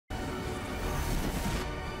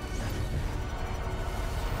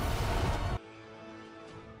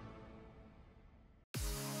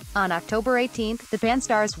On October 18, the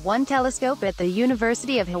Pan-STARRS 1 telescope at the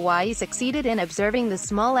University of Hawaii succeeded in observing the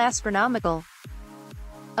small astronomical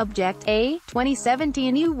object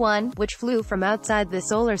A2017 U1, which flew from outside the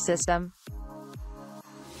solar system.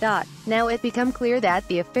 Now it become clear that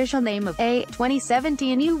the official name of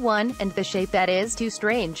A2017 U1, and the shape that is too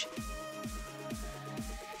strange,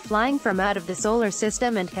 flying from out of the solar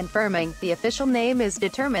system and confirming the official name is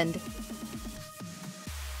determined.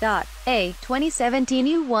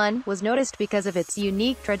 A2017 U1 was noticed because of its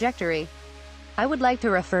unique trajectory. I would like to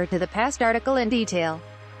refer to the past article in detail,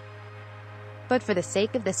 but for the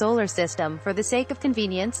sake of the solar system, for the sake of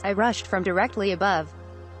convenience, I rushed from directly above,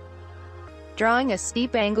 drawing a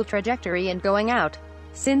steep angle trajectory and going out.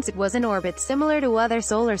 Since it was in orbit similar to other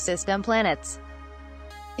solar system planets,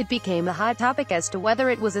 it became a hot topic as to whether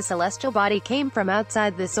it was a celestial body came from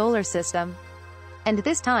outside the solar system. And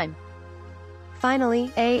this time,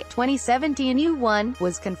 finally, A2017 U1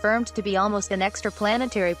 was confirmed to be almost an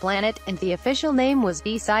extraplanetary planet, and the official name was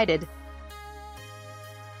decided.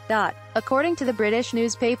 According to the British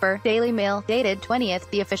newspaper Daily Mail, dated 20th,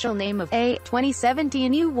 the official name of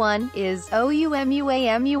A2017 U1 is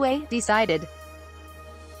Oumuamua decided.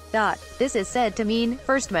 This is said to mean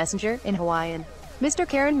first messenger in Hawaiian. Mr.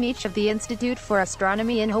 Karen Meach of the Institute for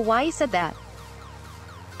Astronomy in Hawaii said that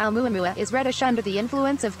Oumuamua is reddish under the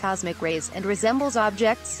influence of cosmic rays and resembles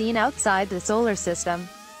objects seen outside the solar system.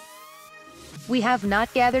 We have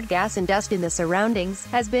not gathered gas and dust in the surroundings,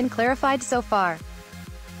 has been clarified so far,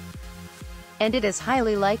 and it is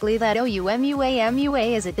highly likely that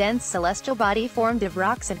Oumuamua is a dense celestial body formed of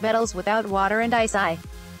rocks and metals without water and ice. I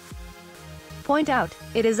point out,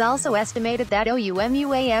 it is also estimated that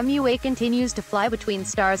Oumuamua continues to fly between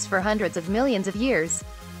stars for hundreds of millions of years.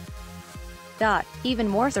 Even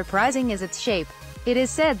more surprising is its shape. It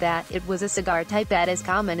is said that it was a cigar type that is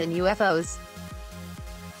common in UFOs.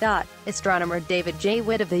 Astronomer David J.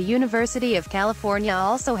 Witt of the University of California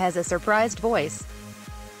also has a surprised voice.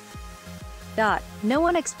 No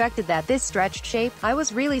one expected that this stretched shape. I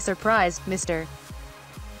was really surprised, Mr.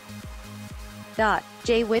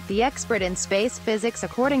 J. Witt, the expert in space physics,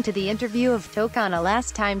 according to the interview of Tokana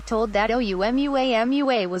last time, told that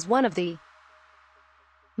Oumuamua was one of the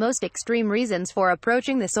most extreme reasons for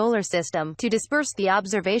approaching the solar system, to disperse the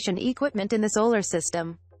observation equipment in the solar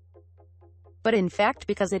system. But in fact,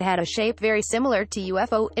 because it had a shape very similar to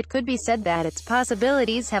UFO, it could be said that its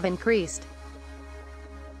possibilities have increased.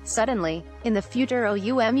 Suddenly, in the future,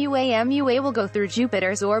 Oumuamua will go through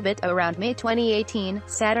Jupiter's orbit around May 2018,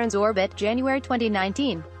 Saturn's orbit January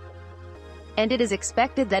 2019, and it is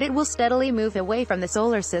expected that it will steadily move away from the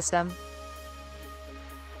solar system.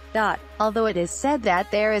 Although it is said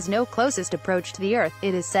that there is no closest approach to the Earth,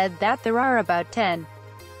 it is said that there are about 10,000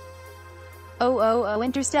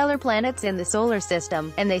 interstellar planets in the solar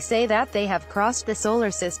system, and they say that they have crossed the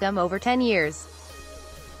solar system over 10 years.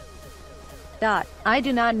 I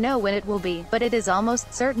do not know when it will be, but it is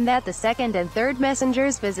almost certain that the second and third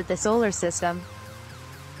messengers visit the solar system.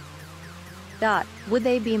 Would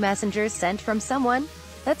they be messengers sent from someone?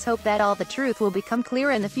 Let's hope that all the truth will become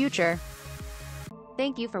clear in the future.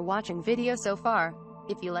 Thank you for watching video so far.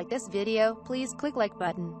 If you like this video, please click like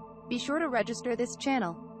button. Be sure to register this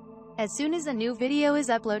channel. As soon as a new video is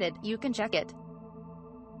uploaded, you can check it.